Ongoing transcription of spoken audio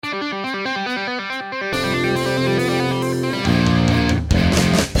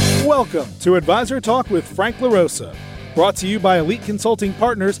Welcome to Advisor Talk with Frank LaRosa. Brought to you by Elite Consulting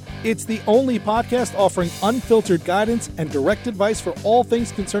Partners, it's the only podcast offering unfiltered guidance and direct advice for all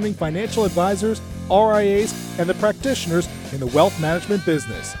things concerning financial advisors, RIAs, and the practitioners in the wealth management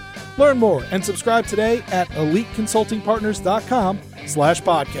business. Learn more and subscribe today at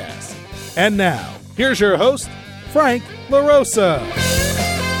eliteconsultingpartners.com/podcast. And now, here's your host, Frank LaRosa.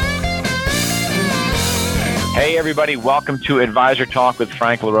 Hey everybody, welcome to Advisor Talk with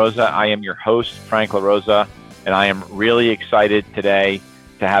Frank LaRosa. I am your host, Frank LaRosa, and I am really excited today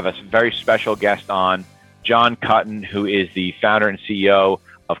to have a very special guest on, John Kuttin, who is the founder and CEO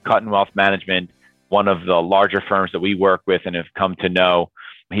of Kuttin Wealth Management, one of the larger firms that we work with and have come to know.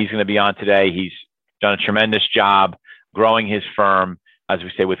 He's going to be on today. He's done a tremendous job growing his firm, as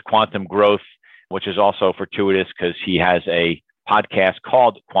we say, with Quantum Growth, which is also fortuitous because he has a podcast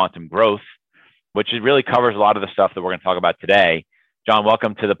called Quantum Growth, which really covers a lot of the stuff that we're going to talk about today. John,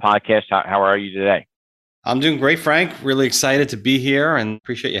 welcome to the podcast. How are you today? I'm doing great, Frank. Really excited to be here and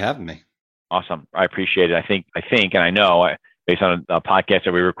appreciate you having me. Awesome. I appreciate it. I think, and I know, based on a podcast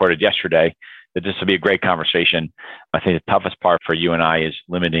that we recorded yesterday, that this will be a great conversation. I think the toughest part for you and I is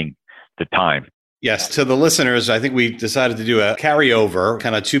limiting the time. Yes, to the listeners, I think we decided to do a carryover,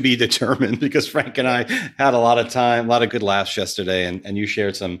 kind of to be determined, because Frank and I had a lot of time, a lot of good laughs yesterday, and you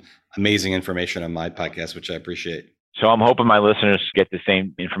shared some amazing information on my podcast, which I appreciate. So I'm hoping my listeners get the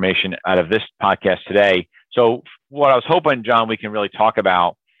same information out of this podcast today. So what I was hoping, John, we can really talk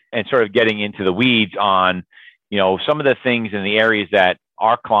about and sort of getting into the weeds on, some of the things in the areas that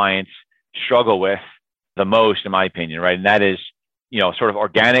our clients struggle with the most, in my opinion, right? And that is, sort of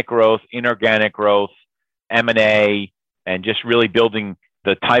organic growth, inorganic growth, M&A, and just really building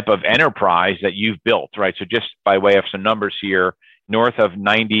the type of enterprise that you've built, right? So just by way of some numbers here, north of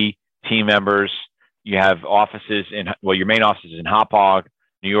 90 team members, you have offices your main office is in Hauppauge,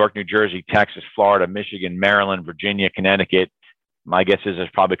 New York, New Jersey, Texas, Florida, Michigan, Maryland, Virginia, Connecticut. My guess is there's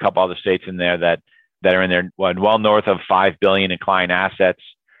probably a couple other states in there that are in there, well north of $5 billion in client assets.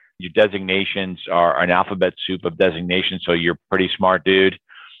 Your designations are an alphabet soup of designations, so you're a pretty smart dude.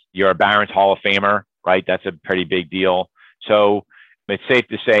 You're a Barron's Hall of Famer, right? That's a pretty big deal. So it's safe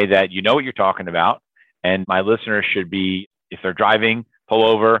to say that you know what you're talking about, and my listeners should be, if they're driving, pull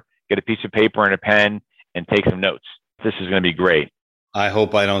over, get a piece of paper and a pen, and take some notes. This is going to be great. I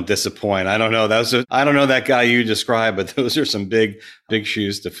hope I don't disappoint. I don't know. I don't know that guy you described, but those are some big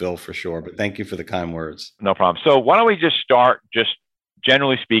shoes to fill for sure. But thank you for the kind words. No problem. So why don't we just start, just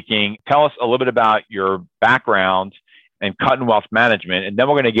generally speaking, tell us a little bit about your background and Kuttin Wealth Management, and then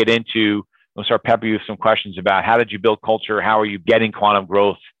we're going to get into, we'll start peppering you with some questions about how did you build culture, how are you getting quantum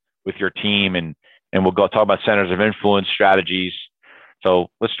growth with your team, and we'll go talk about centers of influence strategies. So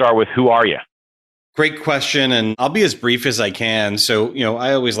let's start with, who are you? Great question. And I'll be as brief as I can. So,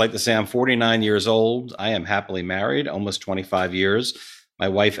 I always like to say I'm 49 years old. I am happily married, almost 25 years. My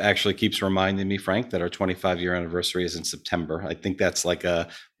wife actually keeps reminding me, Frank, that our 25-year anniversary is in September. I think that's like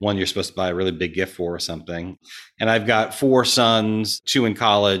one you're supposed to buy a really big gift for or something. And I've got 4 sons, 2 in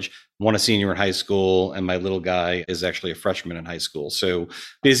college, 1 a senior in high school, and my little guy is actually a freshman in high school. So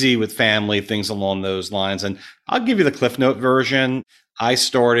busy with family, things along those lines. And I'll give you the Cliff Note version. I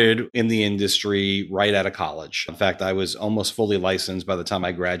started in the industry right out of college. In fact, I was almost fully licensed by the time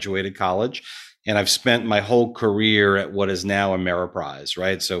I graduated college. And I've spent my whole career at what is now Ameriprise,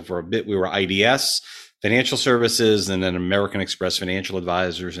 right? So for a bit, we were IDS, Financial Services, and then American Express Financial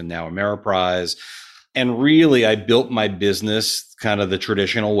Advisors, and now Ameriprise. And really, I built my business kind of the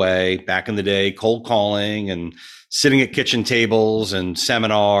traditional way back in the day, cold calling and sitting at kitchen tables and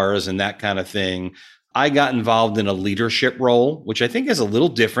seminars and that kind of thing. I got involved in a leadership role, which I think is a little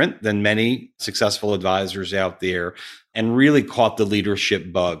different than many successful advisors out there, and really caught the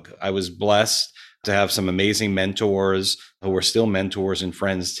leadership bug. I was blessed to have some amazing mentors who are still mentors and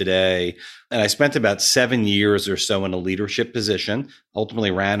friends today. And I spent about 7 years or so in a leadership position,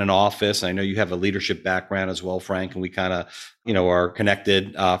 ultimately ran an office. I know you have a leadership background as well, Frank, and we kind of, are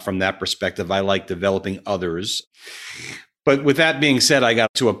connected from that perspective. I like developing others. But with that being said, I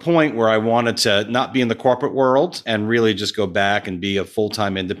got to a point where I wanted to not be in the corporate world and really just go back and be a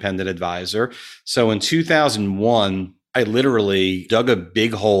full-time independent advisor. So in 2001, I literally dug a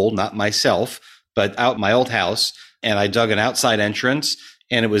big hole, not myself, but out my old house, and I dug an outside entrance.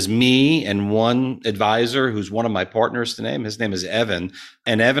 And it was me and one advisor who's one of my partners today. His name is Evan.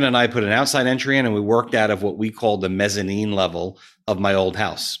 And Evan and I put an outside entry in, and we worked out of what we called the mezzanine level of my old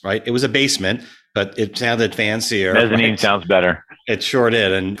house, right? It was a basement, but it sounded fancier. Mezzanine sounds better. It sure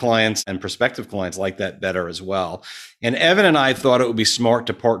did. And clients and prospective clients like that better as well. And Evan and I thought it would be smart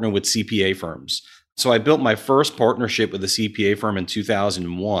to partner with CPA firms. So I built my first partnership with a CPA firm in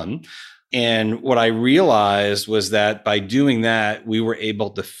 2001. And what I realized was that by doing that, we were able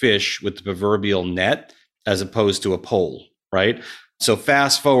to fish with the proverbial net as opposed to a pole, right? So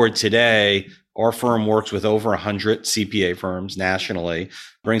fast forward today, our firm works with over 100 CPA firms nationally,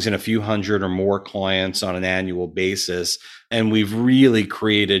 brings in a few hundred or more clients on an annual basis. And we've really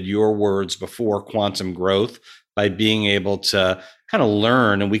created, your words before, quantum growth by being able to kind of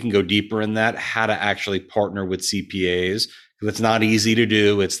learn, and we can go deeper in that, how to actually partner with CPAs. It's not easy to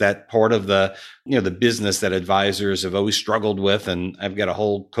do. It's that part of the, the business that advisors have always struggled with. And I've got a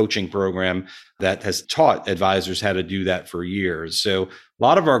whole coaching program that has taught advisors how to do that for years. So a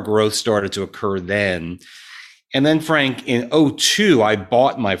lot of our growth started to occur then. And then, Frank, in 2002, I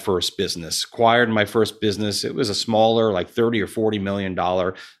bought my first business, acquired my first business. It was a smaller, like $30 or $40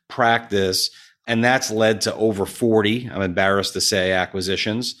 million practice. And that's led to over 40, I'm embarrassed to say,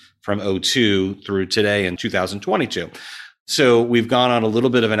 acquisitions from 2002 through today in 2022. So we've gone on a little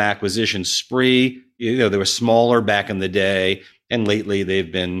bit of an acquisition spree. They were smaller back in the day, and lately they've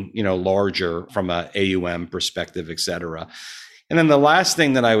been, larger from a AUM perspective, et cetera. And then the last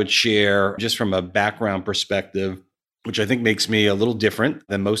thing that I would share, just from a background perspective, which I think makes me a little different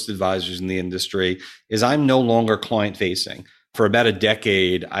than most advisors in the industry, is I'm no longer client facing. For about a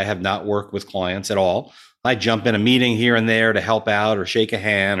decade, I have not worked with clients at all. I jump in a meeting here and there to help out or shake a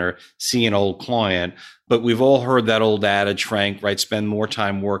hand or see an old client. But we've all heard that old adage, Frank, right? Spend more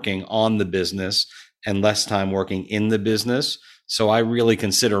time working on the business and less time working in the business. So I really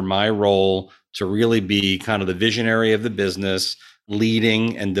consider my role to really be kind of the visionary of the business,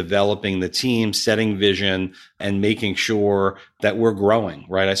 leading and developing the team, setting vision, and making sure that we're growing,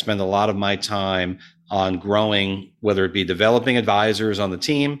 right? I spend a lot of my time on growing, whether it be developing advisors on the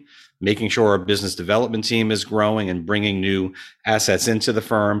team, making sure our business development team is growing and bringing new assets into the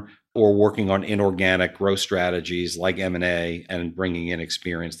firm, or working on inorganic growth strategies like M&A and bringing in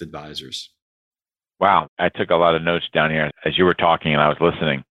experienced advisors. Wow. I took a lot of notes down here as you were talking and I was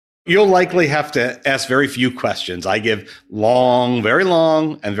listening. You'll likely have to ask very few questions. I give long, very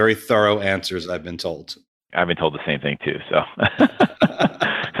long, and very thorough answers, I've been told. I've been told the same thing too.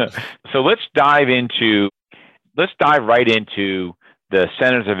 So let's dive right into the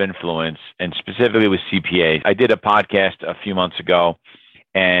centers of influence, and specifically with CPAs. I did a podcast a few months ago,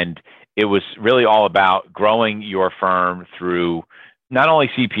 and it was really all about growing your firm through not only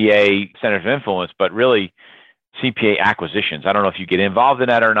CPA centers of influence, but really CPA acquisitions. I don't know if you get involved in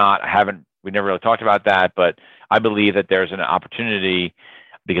that or not. We never really talked about that, but I believe that there's an opportunity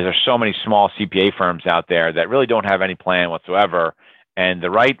because there's so many small CPA firms out there that really don't have any plan whatsoever. And the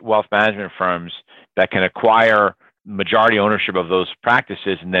right wealth management firms that can acquire majority ownership of those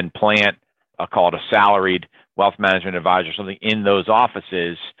practices and then plant, I'll call it a salaried wealth management advisor or something in those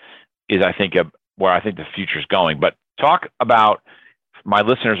offices is, I think, where I think the future is going. But talk about, my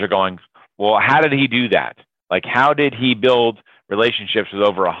listeners are going, well, how did he do that? Like, how did he build relationships with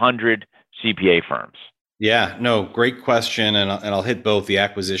over 100 CPA firms? Yeah, no, great question. And I'll hit both the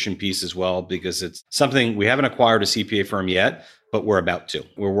acquisition piece as well, because it's something we haven't acquired a CPA firm yet, but we're about to.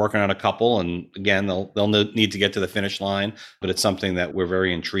 We're working on a couple. And again, they'll need to get to the finish line, but it's something that we're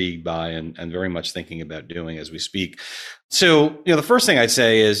very intrigued by and very much thinking about doing as we speak. So, the first thing I'd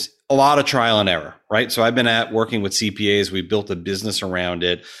say is a lot of trial and error, right? So I've been working with CPAs. We built a business around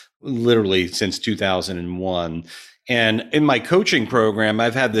it literally since 2001. And in my coaching program,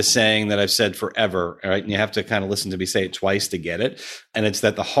 I've had this saying that I've said forever, right? And you have to kind of listen to me say it twice to get it. And it's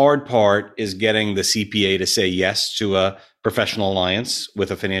that the hard part is getting the CPA to say yes to a professional alliance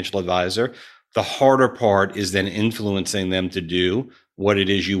with a financial advisor. The harder part is then influencing them to do what it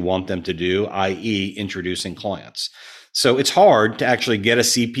is you want them to do, i.e., introducing clients. So it's hard to actually get a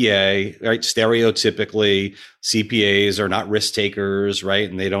CPA, right? Stereotypically, CPAs are not risk takers, right?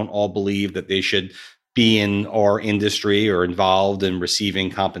 And they don't all believe that they should be in our industry or involved in receiving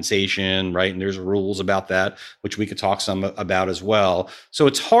compensation, right? And there's rules about that, which we could talk some about as well. So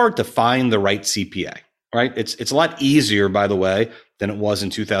it's hard to find the right CPA, right? It's a lot easier, by the way, than it was in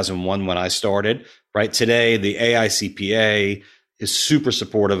 2001 when I started, right? Today, the AICPA is super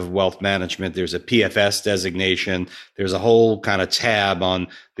supportive of wealth management. There's a PFS designation. There's a whole kind of tab on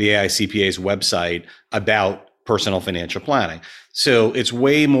the AICPA's website about personal financial planning. So it's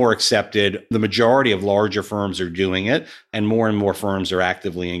way more accepted. The majority of larger firms are doing it, and more firms are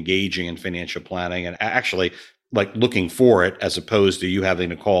actively engaging in financial planning and actually like looking for it as opposed to you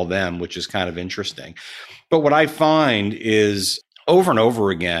having to call them, which is kind of interesting. But what I find is over and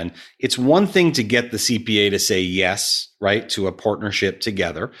over again, it's one thing to get the CPA to say yes, right, to a partnership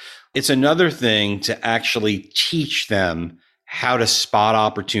together. It's another thing to actually teach them how to spot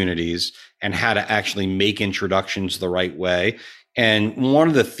opportunities and how to actually make introductions the right way. And one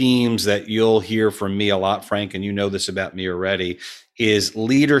of the themes that you'll hear from me a lot, Frank, and you know this about me already, is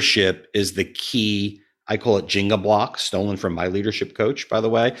leadership is the key. I call it Jenga block, stolen from my leadership coach, by the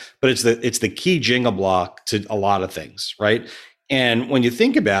way, but it's the key Jenga block to a lot of things, right? And when you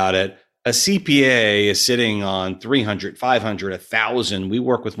think about it, a CPA is sitting on 300, 500, 1,000. We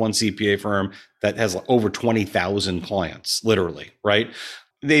work with one CPA firm that has over 20,000 clients, literally, right?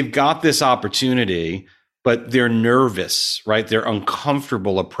 They've got this opportunity, but they're nervous, right? They're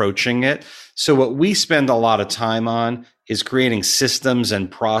uncomfortable approaching it. So what we spend a lot of time on is creating systems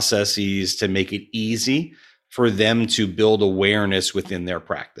and processes to make it easy for them to build awareness within their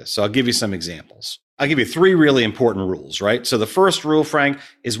practice. So I'll give you some examples. I'll give you 3 really important rules, right? So the first rule, Frank,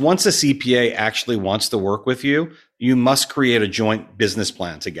 is once a CPA actually wants to work with you, you must create a joint business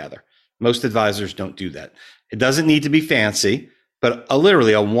plan together. Most advisors don't do that. It doesn't need to be fancy, but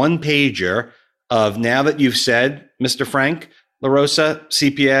literally a one-pager of, now that you've said, Mr. Frank LaRosa,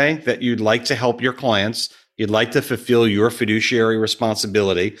 CPA, that you'd like to help your clients, you'd like to fulfill your fiduciary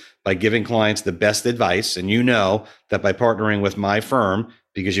responsibility by giving clients the best advice. And you know that by partnering with my firm,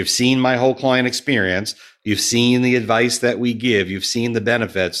 because you've seen my whole client experience, you've seen the advice that we give, you've seen the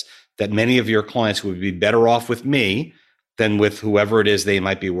benefits, that many of your clients would be better off with me than with whoever it is they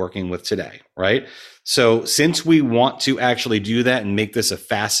might be working with today, right? So since we want to actually do that and make this a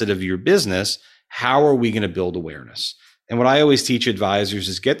facet of your business, how are we going to build awareness? And what I always teach advisors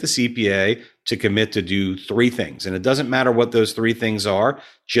is get the CPA to commit to do 3 things. And it doesn't matter what those 3 things are,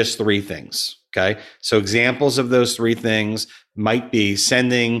 just 3 things. Okay. So examples of those 3 things might be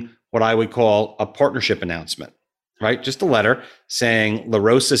sending what I would call a partnership announcement, right? Just a letter saying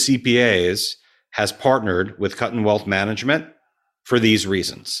LaRosa CPAs has partnered with Cutton Wealth Management for these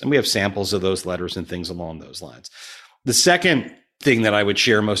reasons. And we have samples of those letters and things along those lines. The second thing that I would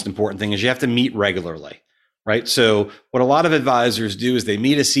share, most important thing, is you have to meet regularly, right? So what a lot of advisors do is they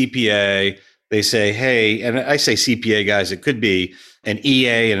meet a CPA, they say, hey, and I say CPA, guys, it could be an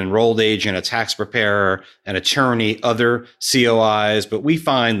EA, an enrolled agent, a tax preparer, an attorney, other COIs, but we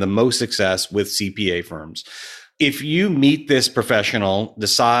find the most success with CPA firms. If you meet this professional,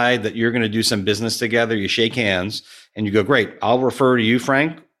 decide that you're going to do some business together, you shake hands and you go, great, I'll refer to you,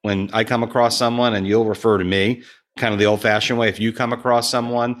 Frank, when I come across someone, and you'll refer to me, kind of the old fashioned way. If you come across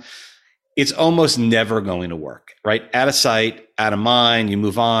someone, it's almost never going to work, right? Out of sight, out of mind, you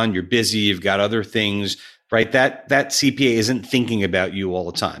move on, you're busy, you've got other things, right? That CPA isn't thinking about you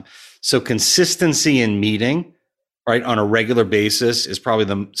all the time. So consistency in meeting, right, on a regular basis is probably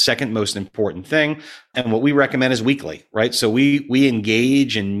the second most important thing. And what we recommend is weekly, right? So we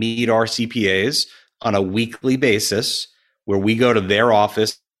engage and meet our CPAs on a weekly basis where we go to their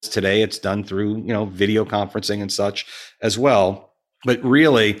office. Today it's done through, video conferencing and such as well. But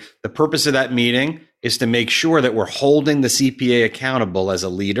really, the purpose of that meeting is to make sure that we're holding the CPA accountable as a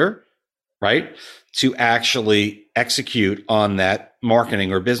leader, right, to actually execute on that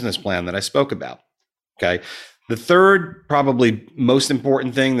marketing or business plan that I spoke about. Okay. The third, probably most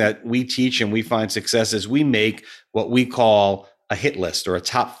important thing that we teach and we find success is we make what we call a hit list, or a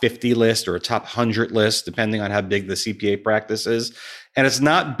top 50 list, or a top 100 list, depending on how big the CPA practice is. And it's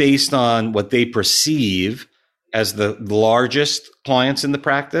not based on what they perceive as the largest clients in the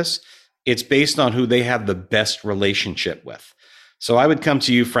practice. It's based on who they have the best relationship with. So I would come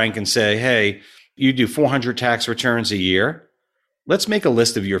to you, Frank, and say, hey, you do 400 tax returns a year. Let's make a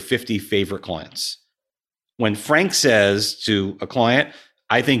list of your 50 favorite clients. When Frank says to a client,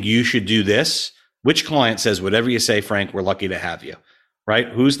 I think you should do this, which client says, whatever you say, Frank, we're lucky to have you, right?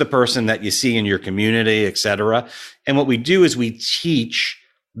 Who's the person that you see in your community, et cetera? And what we do is we teach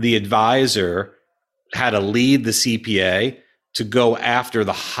the advisor how to lead the CPA to go after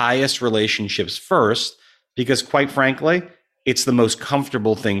the highest relationships first, because quite frankly, it's the most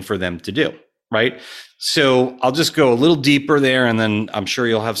comfortable thing for them to do, right? So I'll just go a little deeper there, and then I'm sure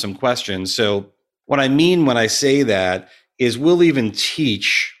you'll have some questions. So what I mean when I say that is we'll even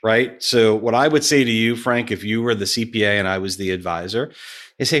teach, right? So what I would say to you, Frank, if you were the CPA and I was the advisor,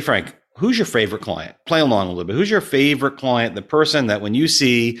 is, hey, Frank, who's your favorite client? Play along a little bit. Who's your favorite client? The person that when you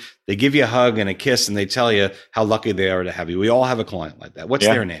see, they give you a hug and a kiss and they tell you how lucky they are to have you. We all have a client like that. What's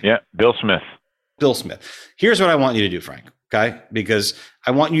their name? Yeah, Bill Smith. Bill Smith. Here's what I want you to do, Frank, okay? Because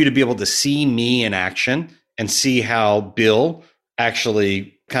I want you to be able to see me in action and see how Bill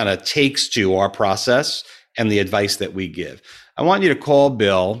actually kind of takes to our process and the advice that we give. I want you to call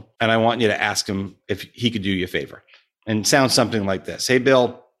Bill and I want you to ask him if he could do you a favor. And it sounds something like this. Hey,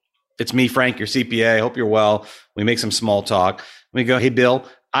 Bill, it's me, Frank, your CPA. I hope you're well. We make some small talk. We go, hey, Bill,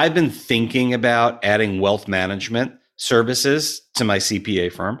 I've been thinking about adding wealth management services to my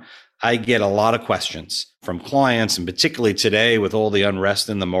CPA firm. I get a lot of questions from clients, and particularly today with all the unrest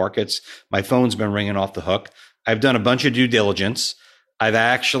in the markets, my phone's been ringing off the hook. I've done a bunch of due diligence. I've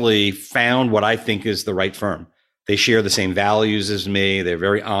actually found what I think is the right firm. They share the same values as me. They're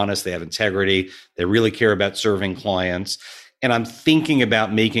very honest. They have integrity. They really care about serving clients. And I'm thinking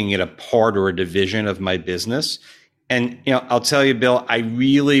about making it a part or a division of my business. And, I'll tell you, Bill, I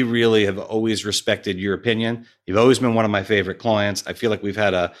really, really have always respected your opinion. You've always been one of my favorite clients. I feel like we've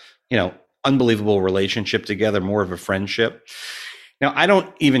had a, unbelievable relationship together, more of a friendship. Now, I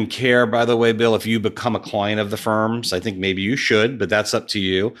don't even care, by the way, Bill, if you become a client of the firms. I think maybe you should, but that's up to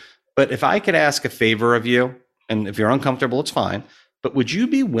you. But if I could ask a favor of you, and if you're uncomfortable, it's fine, but would you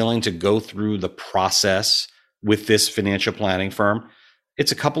be willing to go through the process with this financial planning firm?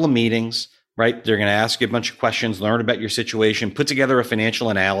 It's a couple of meetings, right? They're going to ask you a bunch of questions, learn about your situation, put together a financial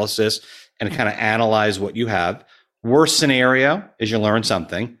analysis, and kind of analyze what you have. Worst scenario is you learn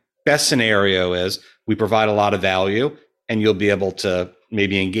something. Best scenario is we provide a lot of value and you'll be able to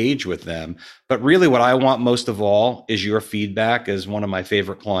maybe engage with them. But really what I want most of all is your feedback as one of my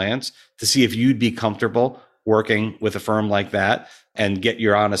favorite clients to see if you'd be comfortable working with a firm like that and get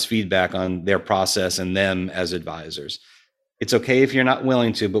your honest feedback on their process and them as advisors. It's okay if you're not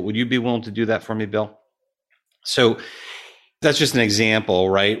willing to, but would you be willing to do that for me, Bill? So that's just an example,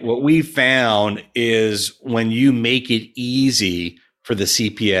 right? What we found is when you make it easy for the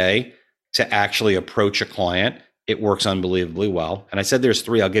CPA to actually approach a client, it works unbelievably well. And I said there's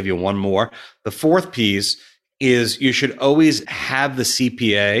 3, I'll give you one more. The 4th piece is you should always have the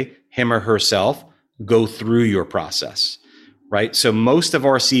CPA, him or herself, go through your process, right? So most of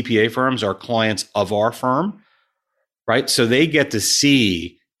our CPA firms are clients of our firm, right? So they get to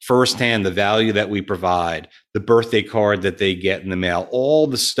see firsthand the value that we provide, the birthday card that they get in the mail, all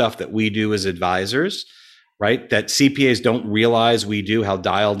the stuff that we do as advisors, right? That CPAs don't realize we do, how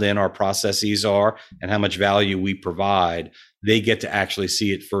dialed in our processes are and how much value we provide. They get to actually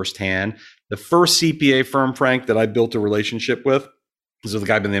see it firsthand. The first CPA firm, Frank, that I built a relationship with is with a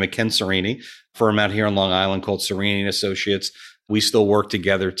guy by the name of Ken Serini, firm out here on Long Island called Serini & Associates. We still work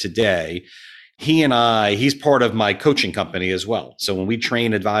together today. He's part of my coaching company as well. So when we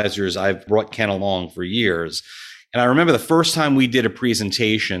train advisors, I've brought Ken along for years. And I remember the first time we did a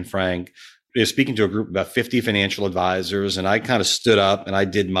presentation, Frank, speaking to a group of about 50 financial advisors, and I kind of stood up and I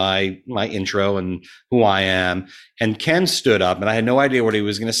did my intro and who I am. And Ken stood up and I had no idea what he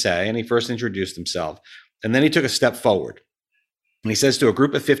was going to say. And he first introduced himself. And then he took a step forward. And he says to a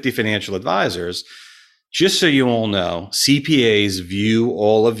group of 50 financial advisors, just so you all know, CPAs view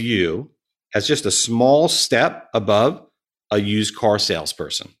all of you as just a small step above a used car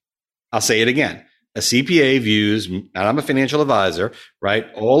salesperson. I'll say it again. A CPA views, and I'm a financial advisor, right?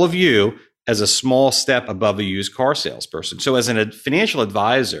 All of you as a small step above a used car salesperson. So as a financial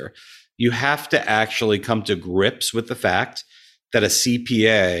advisor, you have to actually come to grips with the fact that a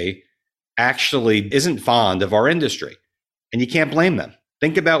CPA actually isn't fond of our industry. And you can't blame them.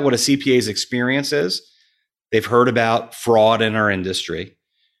 Think about what a CPA's experience is. They've heard about fraud in our industry.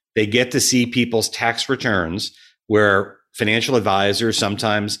 They get to see people's tax returns where financial advisors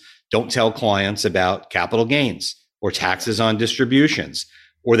sometimes don't tell clients about capital gains or taxes on distributions,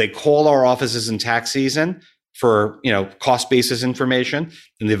 or they call our offices in tax season for, cost basis information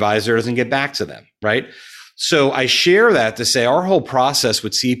and the advisor doesn't get back to them, right? So I share that to say our whole process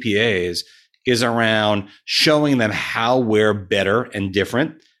with CPAs is around showing them how we're better and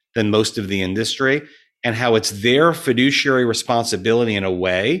different than most of the industry and how it's their fiduciary responsibility in a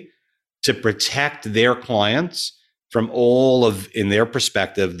way to protect their clients from all of, in their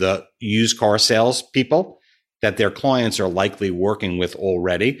perspective, the used car sales people that their clients are likely working with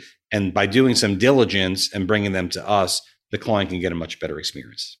already. And by doing some diligence and bringing them to us, the client can get a much better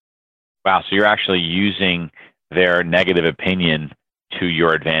experience. Wow. So you're actually using their negative opinion to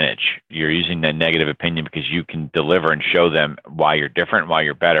your advantage. You're using that negative opinion because you can deliver and show them why you're different, why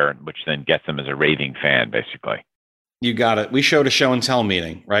you're better, which then gets them as a raving fan, basically. You got it. We showed a show and tell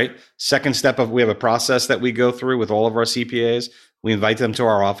meeting, right? Second step of, we have a process that we go through with all of our CPAs. We invite them to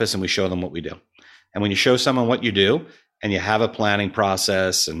our office and we show them what we do. And when you show someone what you do and you have a planning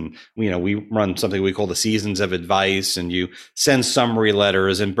process and, we run something we call the seasons of advice, and you send summary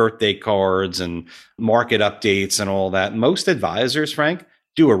letters and birthday cards and market updates and all that. Most advisors, Frank,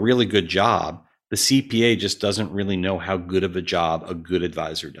 do a really good job. The CPA just doesn't really know how good of a job a good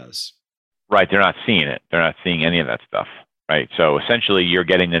advisor does. Right. They're not seeing it. They're not seeing any of that stuff. Right. So essentially you're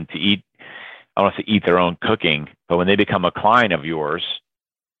getting them to eat, I don't want to say eat their own cooking, but when they become a client of yours,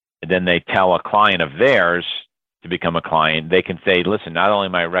 and then they tell a client of theirs to become a client, they can say, listen, not only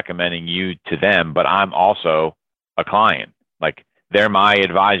am I recommending you to them, but I'm also a client. Like they're my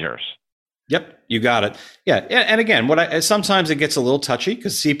advisors. Yep, you got it. Yeah, and again, sometimes it gets a little touchy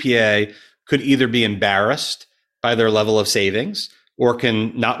because CPA could either be embarrassed by their level of savings or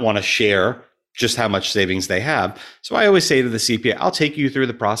can not want to share just how much savings they have. So I always say to the CPA, I'll take you through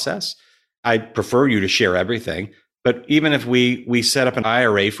the process. I prefer you to share everything. But even if we set up an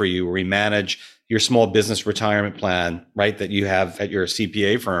IRA for you where we manage your small business retirement plan, right, that you have at your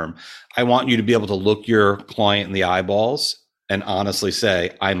CPA firm, I want you to be able to look your client in the eyeballs and honestly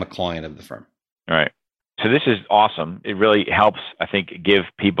say, I'm a client of the firm. All right. So this is awesome. It really helps, I think, give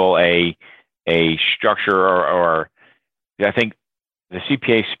people a structure or I think the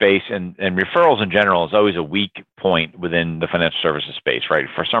CPA space and referrals in general is always a weak point within the financial services space, right?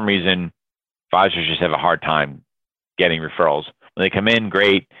 For some reason, advisors just have a hard time getting referrals. When they come in,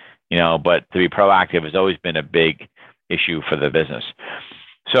 great, but to be proactive has always been a big issue for the business.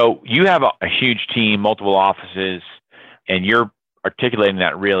 So you have a huge team, multiple offices, and you're articulating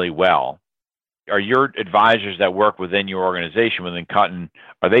that really well. Are your advisors that work within your organization, within Cutton,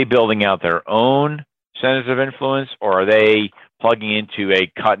 are they building out their own centers of influence, or are they plugging into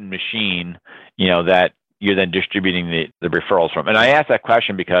a Cutton machine, that you're then distributing the referrals from? And I ask that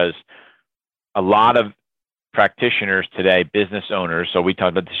question because a lot of practitioners today, business owners, so we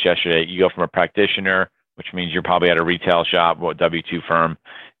talked about this yesterday, you go from a practitioner, which means you're probably at a retail shop or a W-2 firm,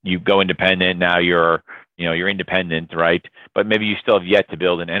 you go independent, now you're independent, right? But maybe you still have yet to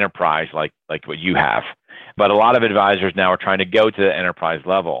build an enterprise like what you have. But a lot of advisors now are trying to go to the enterprise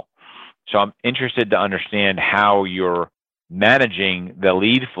level. So I'm interested to understand how you're managing the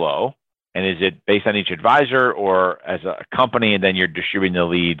lead flow, and is it based on each advisor or as a company, and then you're distributing the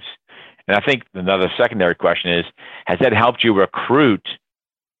leads? And I think another secondary question is, has that helped you recruit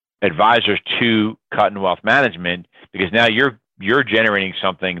advisors to Cutton Wealth Management? Because now you're generating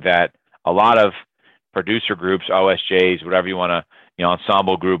something that a lot of producer groups, OSJs, whatever you want to,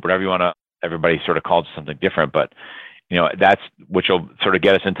 ensemble group, whatever you want to, everybody sort of calls it something different. But, that's which will sort of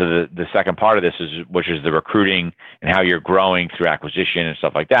get us into the second part of this, which is the recruiting and how you're growing through acquisition and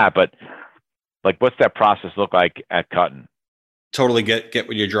stuff like that. But what's that process look like at Cutton? Totally get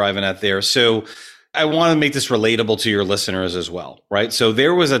what you're driving at there. So I want to make this relatable to your listeners as well, right? So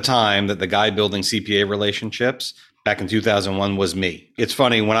there was a time that the guy building CPA relationships back in 2001 was me. It's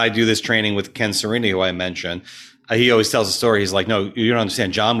funny, when I do this training with Ken Serini, who I mentioned, he always tells a story. He's like, no, you don't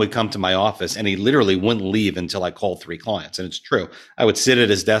understand. John would come to my office and he literally wouldn't leave until I called 3 clients. And it's true. I would sit at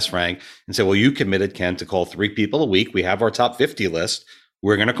his desk, Frank, and say, well, you committed, Ken, to call 3 people a week. We have our top 50 list.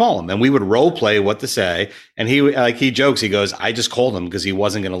 We're going to call him. And we would role play what to say. And he jokes, he goes, I just called him because he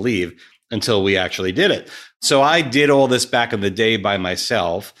wasn't going to leave until we actually did it. So I did all this back in the day by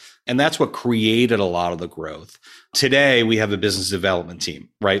myself. And that's what created a lot of the growth. Today, we have a business development team,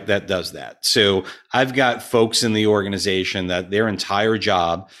 right, that does that. So I've got folks in the organization that their entire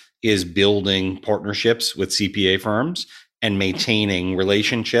job is building partnerships with CPA firms and maintaining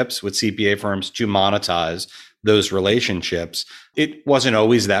relationships with CPA firms to monetize those relationships. It wasn't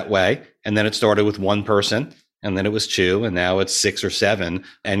always that way. And then it started with 1 person, and then it was 2, and now it's 6 or 7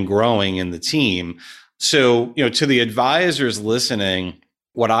 and growing in the team. So, to the advisors listening,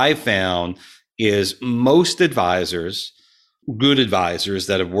 what I found is most advisors, good advisors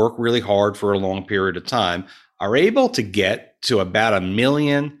that have worked really hard for a long period of time, are able to get to about $1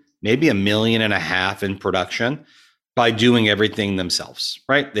 million, maybe $1.5 million in production by doing everything themselves,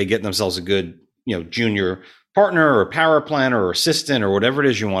 right? They get themselves a good, junior partner or power planner or assistant or whatever it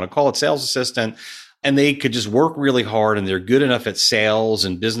is you want to call it, sales assistant, and they could just work really hard and they're good enough at sales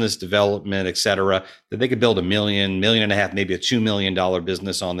and business development, et cetera, that they could build $1 million, $1.5 million, maybe a $2 million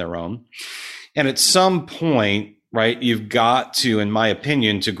business on their own. And at some point, right, you've got to, in my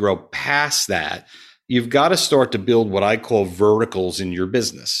opinion, to grow past that, you've got to start to build what I call verticals in your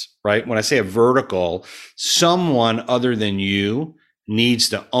business, right? When I say a vertical, someone other than you needs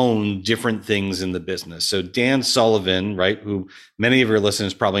to own different things in the business. So Dan Sullivan, right, who many of your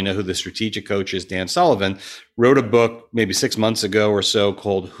listeners probably know who the strategic coach is, Dan Sullivan, wrote a book maybe 6 months ago or so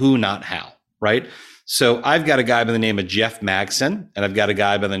called Who Not How, right? So I've got a guy by the name of Jeff Magson, and I've got a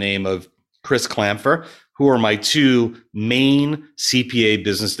guy by the name of Chris Clamfer, who are my 2 main CPA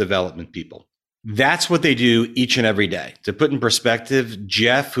business development people. That's what they do each and every day. To put in perspective,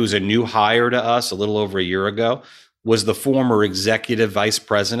 Jeff, who's a new hire to us a little over a year ago, was the former executive vice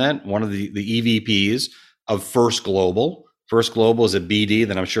president, one of the EVPs of First Global. First Global is a BD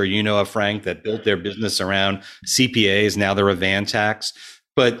that I'm sure you know of, Frank, that built their business around CPAs. Now they're a Vantax.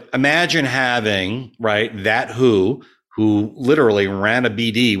 But imagine having, right, that who literally ran a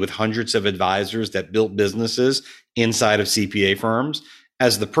BD with hundreds of advisors that built businesses inside of CPA firms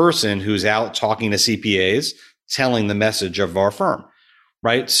as the person who's out talking to CPAs, telling the message of our firm,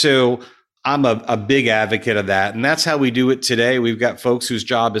 right? So I'm a big advocate of that. And that's how we do it today. We've got folks whose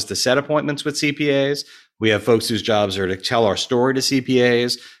job is to set appointments with CPAs. We have folks whose jobs are to tell our story to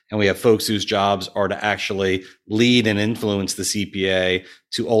CPAs. And we have folks whose jobs are to actually lead and influence the CPA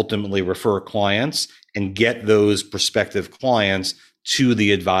to ultimately refer clients and get those prospective clients to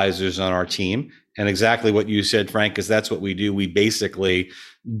the advisors on our team. And exactly what you said, Frank, is that's what we do. We basically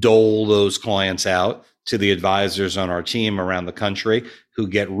dole those clients out to the advisors on our team around the country who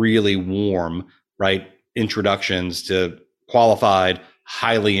get really warm, right, introductions to qualified,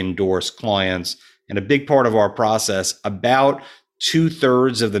 highly endorsed clients. And a big part of our process, about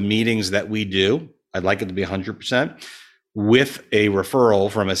 2/3 of the meetings that we do, I'd like it to be 100%, with a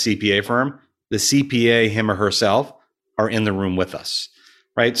referral from a CPA firm, the CPA, him or herself, are in the room with us,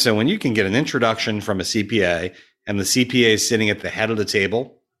 right? So when you can get an introduction from a CPA and the CPA is sitting at the head of the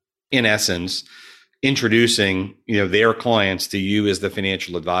table, in essence, introducing, their clients to you as the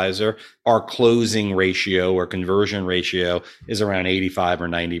financial advisor, our closing ratio or conversion ratio is around 85 or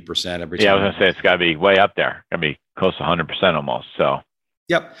 90% every time. Yeah, I was going to say it's got to be way up there. Got to be close to 100% almost. So.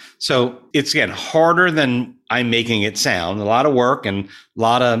 Yep. So it's, again, harder than I'm making it sound. A lot of work and a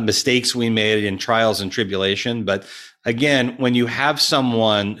lot of mistakes we made in trials and tribulation. But again, when you have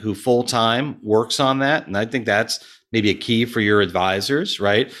someone who full-time works on that, and I think that's maybe a key for your advisors,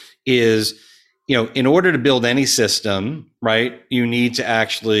 right, is, in order to build any system, right, you need to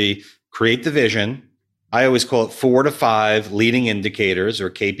actually create the vision. I always call it 4 to 5 leading indicators or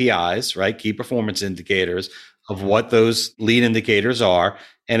KPIs, right, key performance indicators of what those lead indicators are.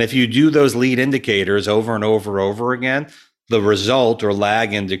 And if you do those lead indicators over and over again, the result or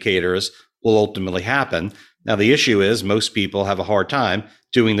lag indicators will ultimately happen. Now, the issue is most people have a hard time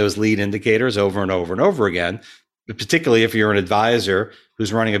doing those lead indicators over and over again. But particularly if you're an advisor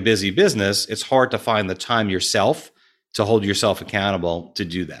who's running a busy business, it's hard to find the time yourself to hold yourself accountable to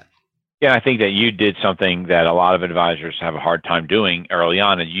do that. Yeah, I think that you did something that a lot of advisors have a hard time doing early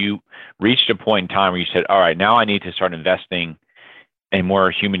on, and you reached a point in time where you said, all right, now I need to start investing in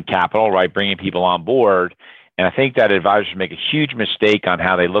more human capital, right? Bringing people on board. And I think that advisors make a huge mistake on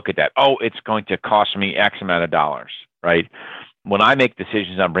how they look at that. Oh, it's going to cost me X amount of dollars, right? When I make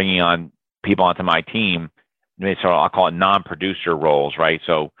decisions on bringing on people onto my team, so I'll call it non-producer roles, right?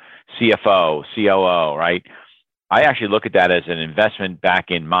 So CFO, COO, right? I actually look at that as an investment back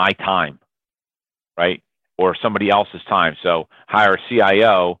in my time, right? Or somebody else's time. So hire a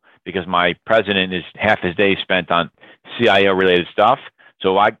CIO because my president is half his day spent on CIO related stuff.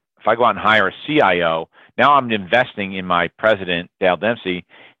 So if I go out and hire a CIO, now I'm investing in my president, Dale Dempsey,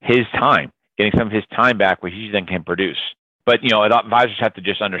 his time, getting some of his time back where he then can produce. But, advisors have to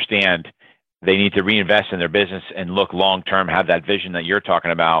just understand they need to reinvest in their business and look long-term, have that vision that you're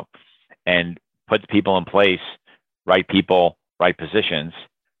talking about, and put the people in place, right people, right positions,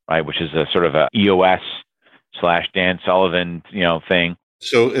 right, which is a sort of a EOS/Dan Sullivan, thing.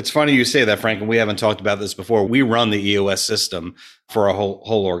 So it's funny you say that, Frank, and we haven't talked about this before. We run the EOS system for a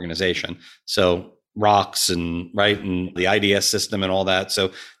whole organization. So ROCs and the IDS system and all that.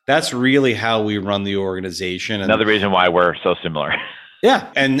 So that's really how we run the organization. Another reason why we're so similar.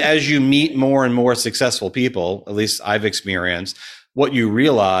 Yeah. And as you meet more and more successful people, at least I've experienced, what you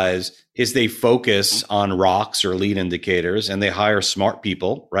realize is they focus on ROCs or lead indicators, and they hire smart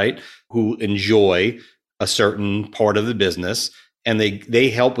people, right, who enjoy a certain part of the business, and they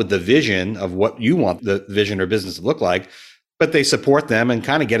help with the vision of what you want the vision or business to look like, but they support them and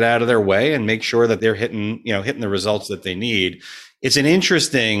kind of get out of their way and make sure that they're hitting the results that they need. It's an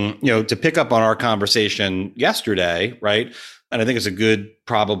interesting, to pick up on our conversation yesterday, right? And I think it's a good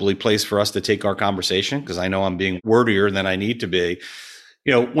probably place for us to take our conversation, because I know I'm being wordier than I need to be.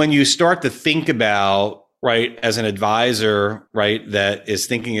 When you start to think about, right, as an advisor, right, that is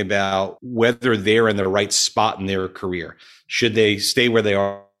thinking about whether they're in the right spot in their career, should they stay where they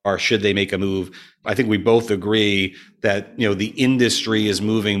are or should they make a move? I think we both agree that, the industry is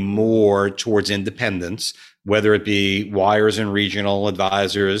moving more towards independence, whether it be wires and regional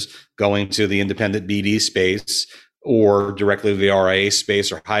advisors going to the independent BD space, or directly to the RIA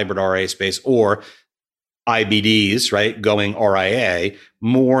space or hybrid RIA space, or IBDs, right, going RIA.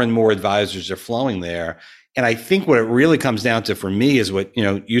 More and more advisors are flowing there. And I think what it really comes down to for me is what,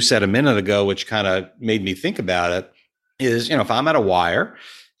 you said a minute ago, which kind of made me think about it, is, if I'm at a wire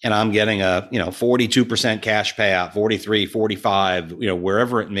and I'm getting a, 42% cash payout, 43, 45,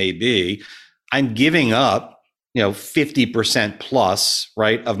 wherever it may be, I'm giving up, 50% plus,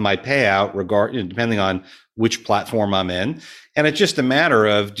 right, of my payout depending on which platform I'm in. And it's just a matter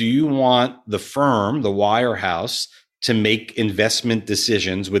of, do you want the firm, the wirehouse, to make investment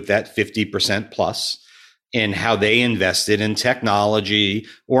decisions with that 50% plus? in how they invested in technology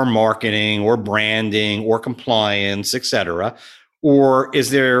or marketing or branding or compliance, et cetera? Or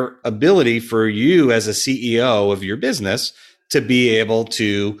is there ability for you as a CEO of your business to be able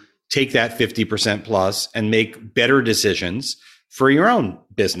to take that 50% plus and make better decisions for your own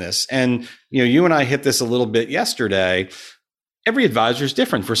business? And, you and I hit this a little bit yesterday. Every advisor is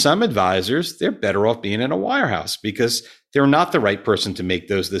different. For some advisors, they're better off being in a wirehouse because they're not the right person to make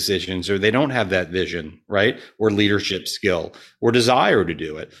those decisions, or they don't have that vision, right? Or leadership skill or desire to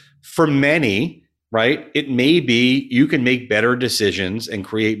do it. For many, right, it may be you can make better decisions and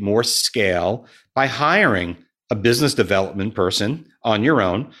create more scale by hiring a business development person on your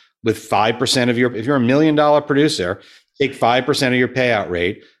own with 5% of if you're $1 million producer, take 5% of your payout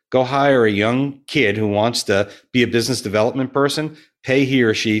rate, go hire a young kid who wants to be a business development person, pay he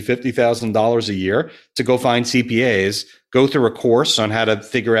or she $50,000 a year to go find CPAs, go through a course on how to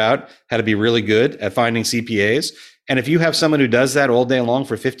figure out how to be really good at finding CPAs. And if you have someone who does that all day long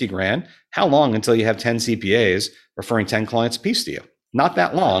for 50 grand, how long until you have 10 CPAs referring 10 clients apiece to you? Not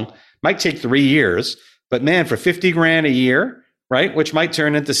that long. Might take 3 years, but man, for 50 grand a year, right? Which might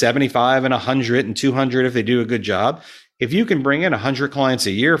turn into 75 and 100 and 200 if they do a good job. If you can bring in 100 clients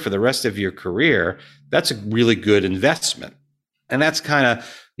a year for the rest of your career, that's a really good investment. And that's kind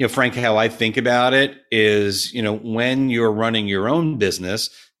of, Frank, how I think about it is, when you're running your own business,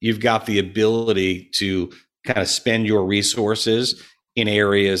 you've got the ability to kind of spend your resources in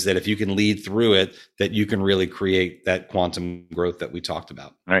areas that if you can lead through it, that you can really create that quantum growth that we talked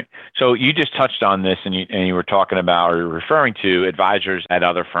about. All right. So you just touched on this and you were talking about or referring to advisors at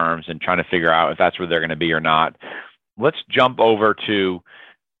other firms and trying to figure out if that's where they're going to be or not. Let's jump over to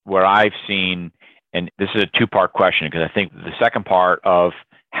where I've seen, and this is a two-part question because I think the second part of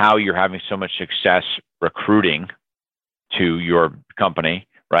how you're having so much success recruiting to your company,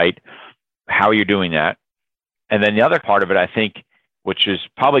 right? How you're doing that. And then the other part of it, I think, which is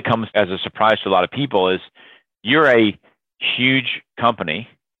probably comes as a surprise to a lot of people, is you're a huge company.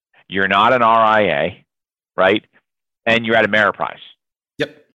 You're not an RIA, right? And you're at Ameriprise.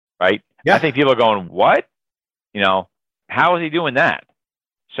 Yep. Right? Yeah. I think people are going, what? How is he doing that?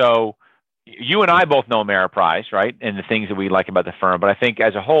 So you and I both know Ameriprise, right? And the things that we like about the firm. But I think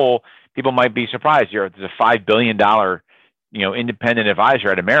as a whole, people might be surprised. There's a $5 billion, independent advisor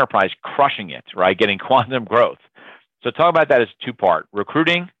at Ameriprise crushing it, right? Getting quantum growth. So talk about that as two-part,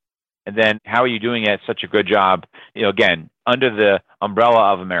 recruiting, and then how are you doing it such a good job, again, under the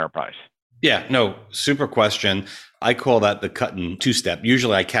umbrella of Ameriprise? Yeah, no, super question. I call that the cut and two-step.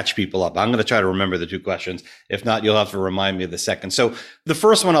 Usually I catch people up. I'm going to try to remember the two questions. If not, you'll have to remind me of the second. So the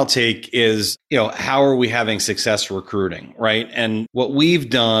first one I'll take is, how are we having success recruiting, right? And what we've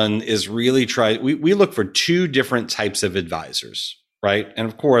done is really we look for two different types of advisors, right? And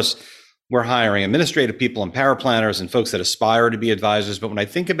of course, we're hiring administrative people and power planners and folks that aspire to be advisors. But when I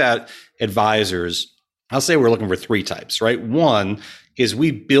think about advisors, I'll say we're looking for three types, right? One is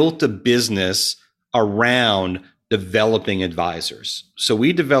we built a business around developing advisors. So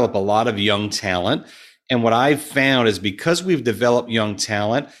we develop a lot of young talent. And what I've found is because we've developed young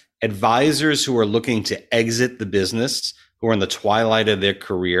talent, advisors who are looking to exit the business, who are in the twilight of their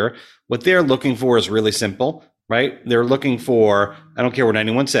career, what they're looking for is really simple, right? They're looking for, I don't care what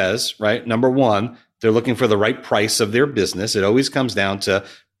anyone says, right? Number one, they're looking for the right price of their business. It always comes down to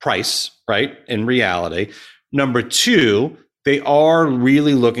price, right? In reality. Number two, they are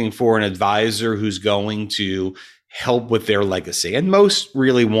really looking for an advisor who's going to help with their legacy. And most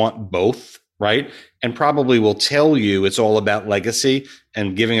really want both, right? And probably will tell you it's all about legacy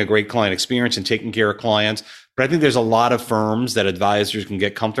and giving a great client experience and taking care of clients. But I think there's a lot of firms that advisors can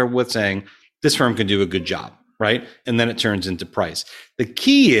get comfortable with saying, this firm can do a good job, right? And then it turns into price. The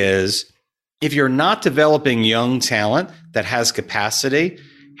key is, if you're not developing young talent that has capacity,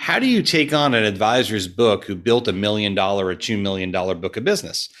 how do you take on an advisor's book who built $1 million or $2 million book of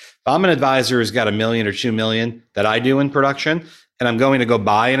business? If I'm an advisor who's got $1 million or $2 million that I do in production, and I'm going to go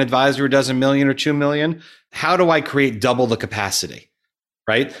buy an advisor who does $1 million or $2 million, how do I create double the capacity,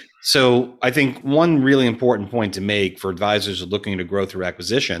 right? So I think one really important point to make for advisors who are looking to grow through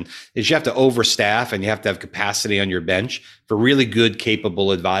acquisition is you have to overstaff and you have to have capacity on your bench for really good,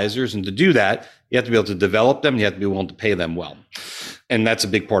 capable advisors. And to do that, you have to be able to develop them. You have to be willing to pay them well. And that's a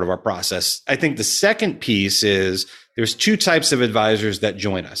big part of our process. I think the second piece is there's two types of advisors that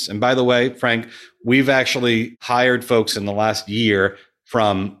join us. And by the way, Frank, we've actually hired folks in the last year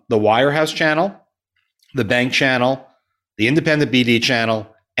from the Wirehouse channel, the bank channel, the independent BD channel,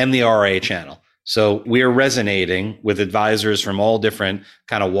 and the RA channel. So we are resonating with advisors from all different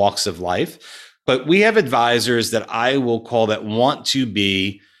kind of walks of life. But we have advisors that I will call that want to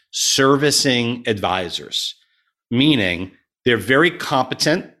be servicing advisors, meaning they're very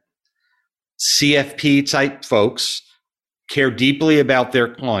competent CFP type folks, care deeply about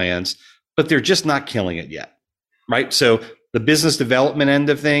their clients, but they're just not killing it yet, right? So the business development end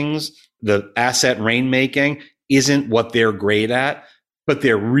of things, the asset rainmaking isn't what they're great at, but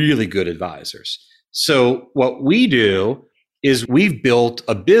they're really good advisors. So what we do is we've built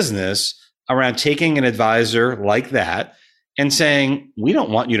a business around taking an advisor like that and saying, we don't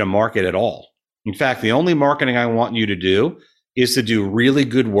want you to market at all. In fact, the only marketing I want you to do is to do really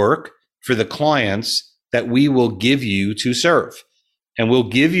good work for the clients that we will give you to serve. And we'll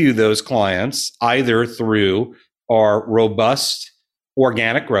give you those clients either through our robust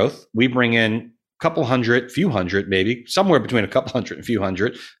organic growth. We bring in a couple hundred, few hundred, maybe somewhere between a couple hundred and a few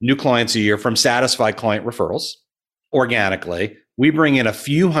hundred new clients a year from satisfied client referrals organically. We bring in a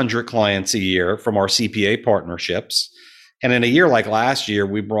few hundred clients a year from our CPA partnerships. And in a year like last year,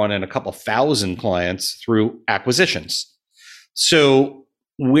 we brought in a couple thousand clients through acquisitions. So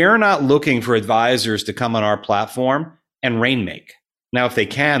we're not looking for advisors to come on our platform and rainmake. Now, if they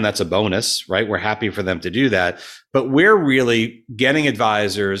can, that's a bonus, right? We're happy for them to do that. But we're really getting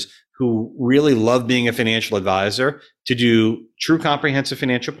advisors who really love being a financial advisor to do true comprehensive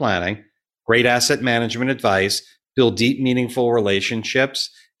financial planning, great asset management advice, build deep, meaningful relationships,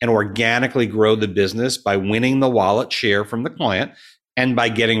 and organically grow the business by winning the wallet share from the client and by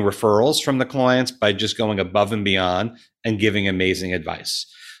getting referrals from the clients by just going above and beyond and giving amazing advice.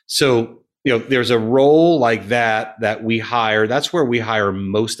 So, there's a role like that we hire. That's where we hire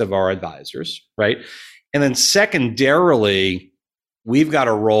most of our advisors, right? And then secondarily, we've got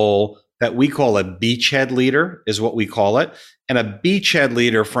a role that we call a beachhead leader, is what we call it. And a beachhead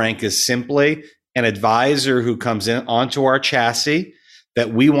leader, Frank, is simply an advisor who comes in onto our chassis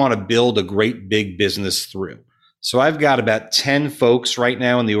that we want to build a great big business through. So I've got about 10 folks right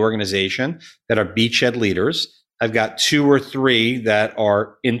now in the organization that are beachhead leaders. I've got 2 or 3 that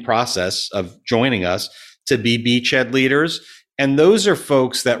are in process of joining us to be beachhead leaders. And those are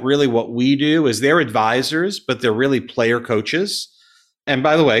folks that really what we do is they're advisors, but they're really player coaches. And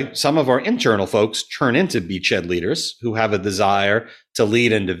by the way, some of our internal folks turn into beachhead leaders who have a desire to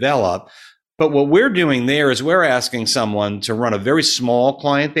lead and develop. But what we're doing there is we're asking someone to run a very small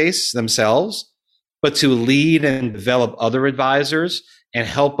client base themselves, but to lead and develop other advisors and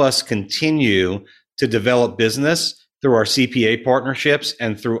help us continue to develop business through our CPA partnerships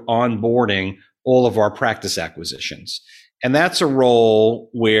and through onboarding all of our practice acquisitions. And that's a role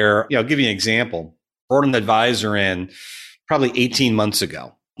where, I'll give you an example. Brought an advisor in probably 18 months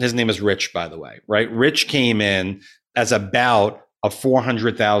ago. His name is Rich, by the way, right? Rich came in as about a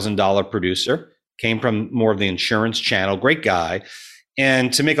 $400,000 producer, came from more of the insurance channel, great guy.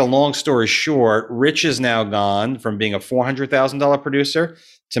 And to make a long story short, Rich is now gone from being a $400,000 producer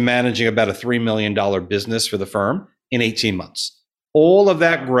to managing about a $3 million business for the firm in 18 months. All of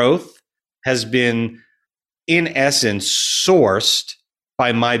that growth has been, in essence, sourced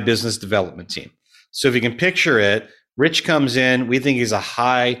by my business development team. So if you can picture it, Rich comes in, we think he's a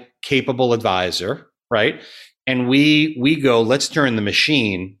high capable advisor, right? And we go, let's turn the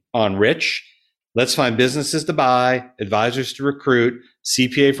machine on Rich. Let's find businesses to buy, advisors to recruit,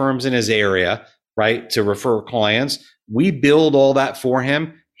 CPA firms in his area, right, to refer clients. We build all that for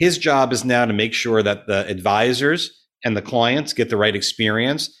him. His job is now to make sure that the advisors and the clients get the right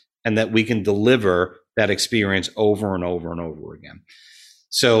experience and that we can deliver that experience over and over and over again.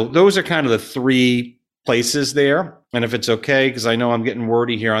 So those are kind of the 3 places there. And if it's okay, because I know I'm getting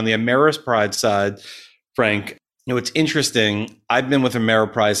wordy here on the Ameriprise side, Frank, it's interesting. I've been with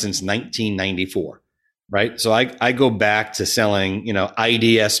Ameriprise since 1994, right? So I go back to selling,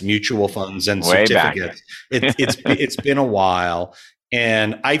 IDS mutual funds and certificates. It's been a while.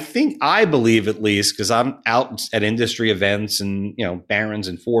 And I believe at least, because I'm out at industry events and, Barron's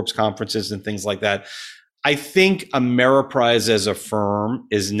and Forbes conferences and things like that. I think Ameriprise as a firm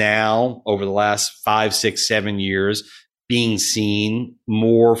is now, over the last 5, 6, 7 years, being seen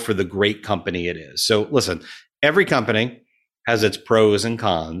more for the great company it is. So listen, every company has its pros and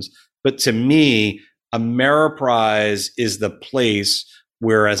cons, but to me, Ameriprise is the place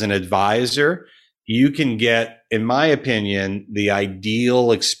where, as an advisor, you can get, in my opinion, the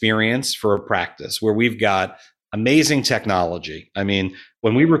ideal experience for a practice where we've got amazing technology. I mean,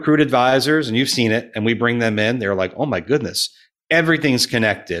 when we recruit advisors, and you've seen it, and we bring them in, they're like, oh my goodness, everything's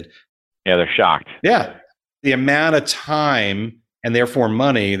connected. Yeah, they're shocked. Yeah. The amount of time and therefore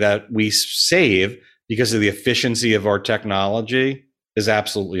money that we save because of the efficiency of our technology is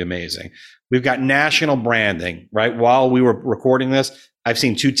absolutely amazing. We've got national branding, right? While we were recording this, I've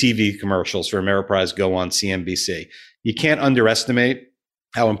seen 2 TV commercials for Ameriprise go on CNBC. You can't underestimate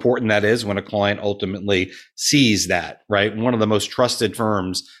how important that is when a client ultimately sees that, right? One of the most trusted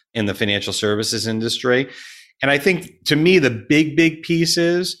firms in the financial services industry. And I think to me, the big piece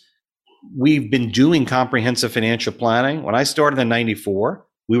is we've been doing comprehensive financial planning. When I started in 94,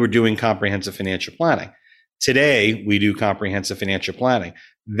 we were doing comprehensive financial planning. Today, we do comprehensive financial planning.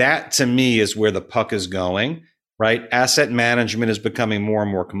 That to me is where the puck is going, right? Asset management is becoming more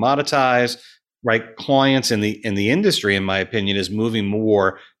and more commoditized, right? Clients in the industry, in my opinion, is moving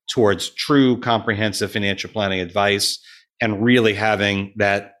more towards true comprehensive financial planning advice and really having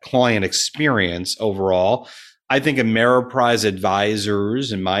that client experience overall. I think Ameriprise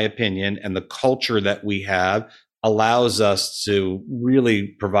Advisors, in my opinion, and the culture that we have allows us to really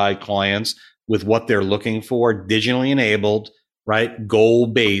provide clients with what they're looking for, digitally enabled, right?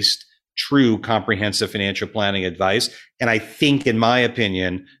 Goal-based, true comprehensive financial planning advice. And I think, in my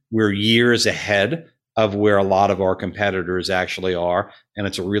opinion, we're years ahead of where a lot of our competitors actually are. And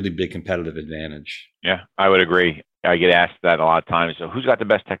it's a really big competitive advantage. Yeah, I would agree. I get asked that a lot of times. So who's got the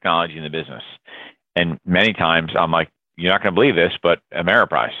best technology in the business? And many times I'm like, you're not going to believe this, but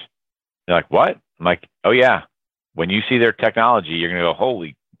Ameriprise. They're like, what? I'm like, oh yeah. When you see their technology, you're going to go,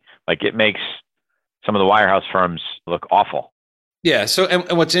 holy, like it makes some of the wirehouse firms look awful. Yeah. So,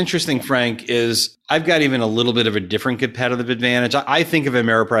 and what's interesting, Frank, is I've got even a little bit of a different competitive advantage. I think of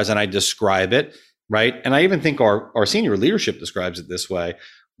Ameriprise and I describe it, right? And I even think our senior leadership describes it this way.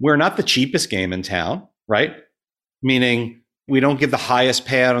 We're not the cheapest game in town, right? Meaning we don't give the highest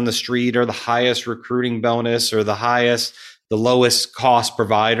payout on the street or the highest recruiting bonus or the lowest cost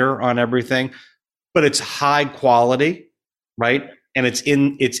provider on everything, but it's high quality, right? And it's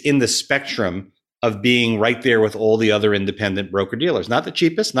in the spectrum of being right there with all the other independent broker dealers. Not the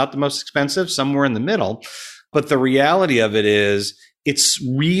cheapest, not the most expensive, somewhere in the middle. But the reality of it is it's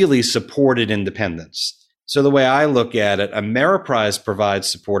really supported independence. So the way I look at it, Ameriprise provides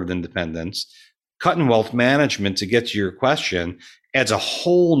supported independence. Cutton Wealth Management, to get to your question, adds a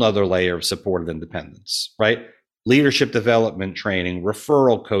whole nother layer of supported independence, right? Leadership development training,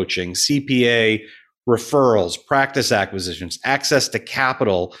 referral coaching, CPA referrals, practice acquisitions, access to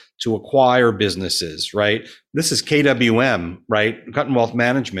capital to acquire businesses, right? This is KWM, right? Cutton Wealth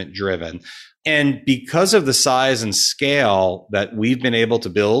Management driven. And because of the size and scale that we've been able to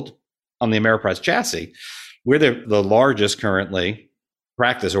build on the Ameriprise chassis, we're the largest currently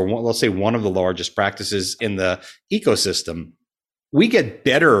practice, or let's say one of the largest practices in the ecosystem. We get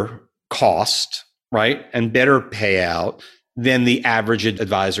better cost, right? And better payout than the average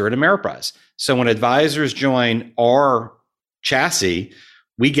advisor at Ameriprise. So when advisors join our chassis,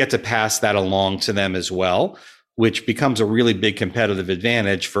 we get to pass that along to them as well, which becomes a really big competitive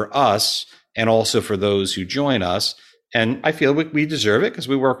advantage for us and also for those who join us. And I feel we deserve it because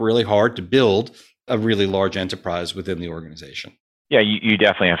we work really hard to build a really large enterprise within the organization. Yeah, you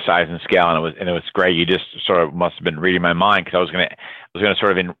definitely have size and scale, and it was great. You just sort of must have been reading my mind, because I was going to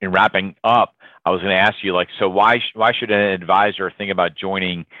sort of in wrapping up, I was going to ask you, like, so why should an advisor think about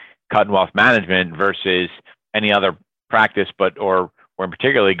joining Cutton Wealth Management versus any other practice, or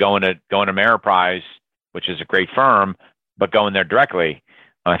particularly going to Ameriprise, which is a great firm, but going there directly?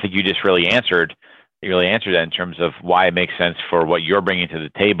 I think you just really answered that in terms of why it makes sense for what you're bringing to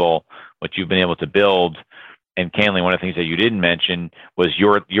the table, what you've been able to build. And candidly, one of the things that you didn't mention was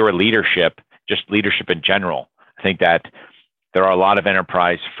your leadership, just leadership in general. I think that there are a lot of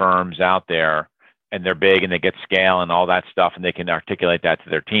enterprise firms out there, and they're big and they get scale and all that stuff, and they can articulate that to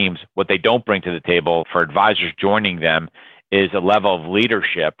their teams. What they don't bring to the table for advisors joining them is a level of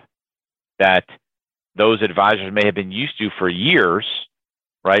leadership that those advisors may have been used to for years,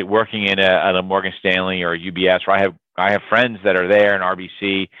 right? Working at a Morgan Stanley or a UBS, where I have friends that are there in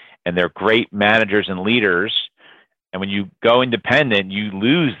RBC, and they're great managers and leaders. And when you go independent, you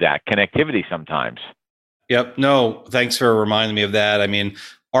lose that connectivity sometimes. Yep. No, thanks for reminding me of that. I mean,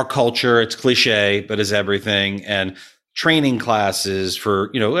 our culture, it's cliche, but is everything. And training classes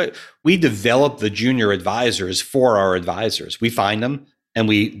we develop the junior advisors for our advisors. We find them and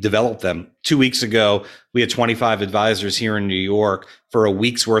we develop them. 2 weeks ago, we had 25 advisors here in New York for a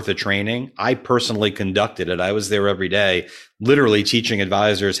week's worth of training. I personally conducted it. I was there every day, literally teaching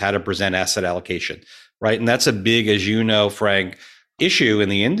advisors how to present asset allocation, right? And that's a big, as you know, Frank, issue in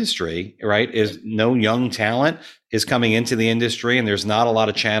the industry, right? Is no young talent is coming into the industry, and there's not a lot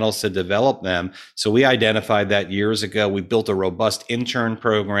of channels to develop them. So we identified that years ago. We built a robust intern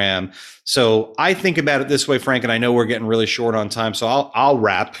program. So I think about it this way, Frank, and I know we're getting really short on time, so I'll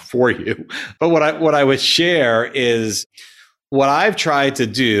wrap for you. But what I would share is what I've tried to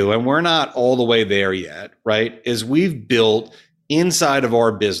do, and we're not all the way there yet, right? Is we've built inside of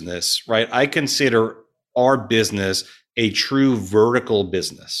our business, right? I consider our business a true vertical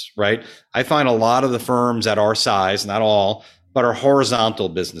business, right? I find a lot of the firms at our size, not all, but are horizontal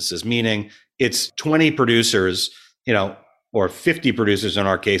businesses, meaning it's 20 producers, or 50 producers in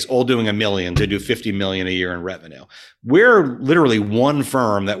our case, all doing $1 million to do $50 million a year in revenue. We're literally one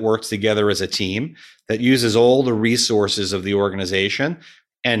firm that works together as a team that uses all the resources of the organization,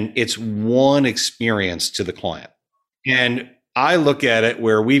 and it's one experience to the client. And I look at it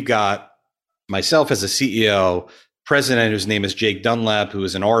where we've got myself as a CEO, president whose name is Jake Dunlap, who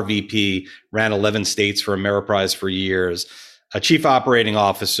is an RVP, ran 11 states for Ameriprise for years, a chief operating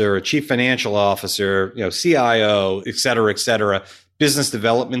officer, a chief financial officer, CIO, et cetera, business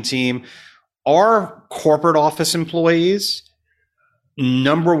development team. Our corporate office employees'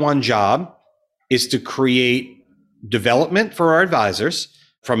 number one job is to create development for our advisors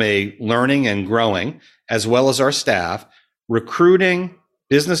from a learning and growing, as well as our staff, recruiting,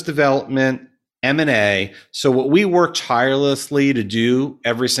 business development, M&A. So what we work tirelessly to do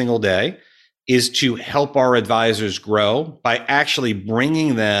every single day is to help our advisors grow by actually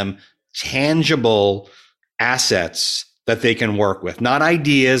bringing them tangible assets that they can work with, not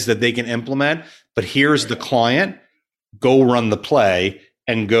ideas that they can implement, but here's the client, go run the play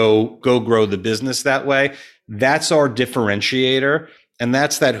and go grow the business that way. That's our differentiator. And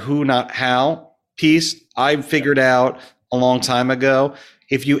that's that who, not how piece I figured out a long time ago.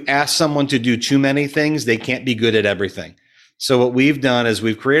 If you ask someone to do too many things, they can't be good at everything. So what we've done is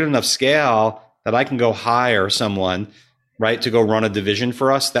we've created enough scale that I can go hire someone, right, to go run a division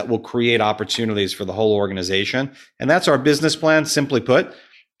for us that will create opportunities for the whole organization. And that's our business plan. Simply put,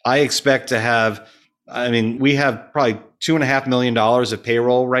 I expect to have, we have probably $2.5 million of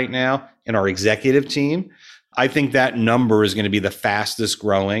payroll right now in our executive team. I think that number is going to be the fastest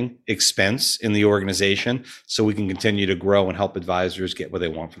growing expense in the organization, so we can continue to grow and help advisors get what they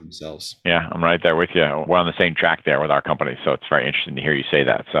want for themselves. Yeah, I'm right there with you. We're on the same track there with our company, so it's very interesting to hear you say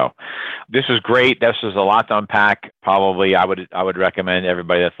that. So this is great. This is a lot to unpack. Probably I would recommend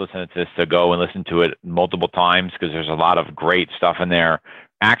everybody that's listening to this to go and listen to it multiple times, because there's a lot of great stuff in there.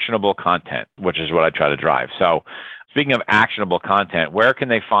 Actionable content, which is what I try to drive. So speaking of actionable content, where can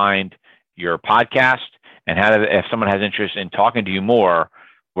they find your podcast? And if someone has interest in talking to you more,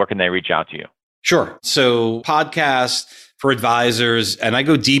 where can they reach out to you? Sure. So podcast for advisors, and I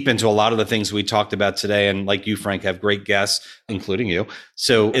go deep into a lot of the things we talked about today. And like you, Frank, have great guests, including you.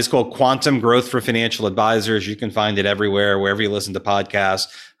 So it's called Quantum Growth for Financial Advisors. You can find it everywhere, wherever you listen to podcasts,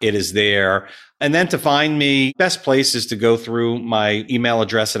 it is there. And then to find me, best place is to go through my email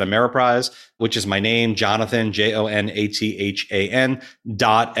address at Ameriprise, which is my name, Jonathan, JONATHAN,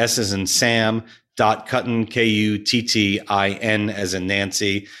 S as in Sam, Cuttin, KUTTIN as in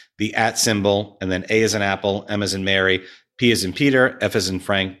Nancy, the @ symbol, and then A as in Apple, M as in Mary, P as in Peter, F as in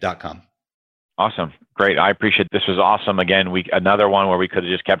Frank.com. Awesome. Great. I appreciate it. This was awesome. Again, another one where we could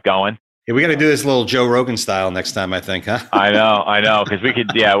have just kept going. Yeah, we got to do this little Joe Rogan style next time, I think, huh? I know. Because we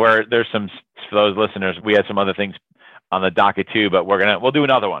could, there's some, for those listeners, we had some other things on the docket too, but we'll do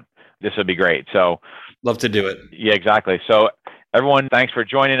another one. This would be great. So love to do it. Yeah, exactly. So everyone, thanks for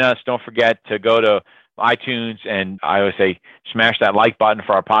joining us. Don't forget to go to iTunes, and I always say smash that like button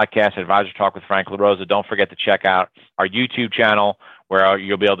for our podcast, Advisor Talk with Frank LaRosa. Don't forget to check out our YouTube channel, where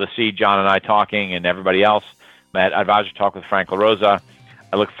you'll be able to see John and I talking and everybody else at Advisor Talk with Frank LaRosa.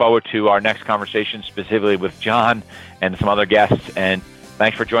 I look forward to our next conversation, specifically with John and some other guests. And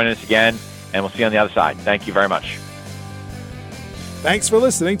thanks for joining us again, and we'll see you on the other side. Thank you very much. Thanks for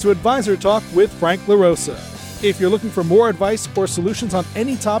listening to Advisor Talk with Frank LaRosa. If you're looking for more advice or solutions on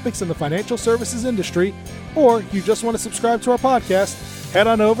any topics in the financial services industry, or you just want to subscribe to our podcast, head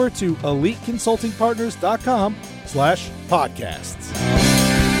on over to eliteconsultingpartners.com/podcasts.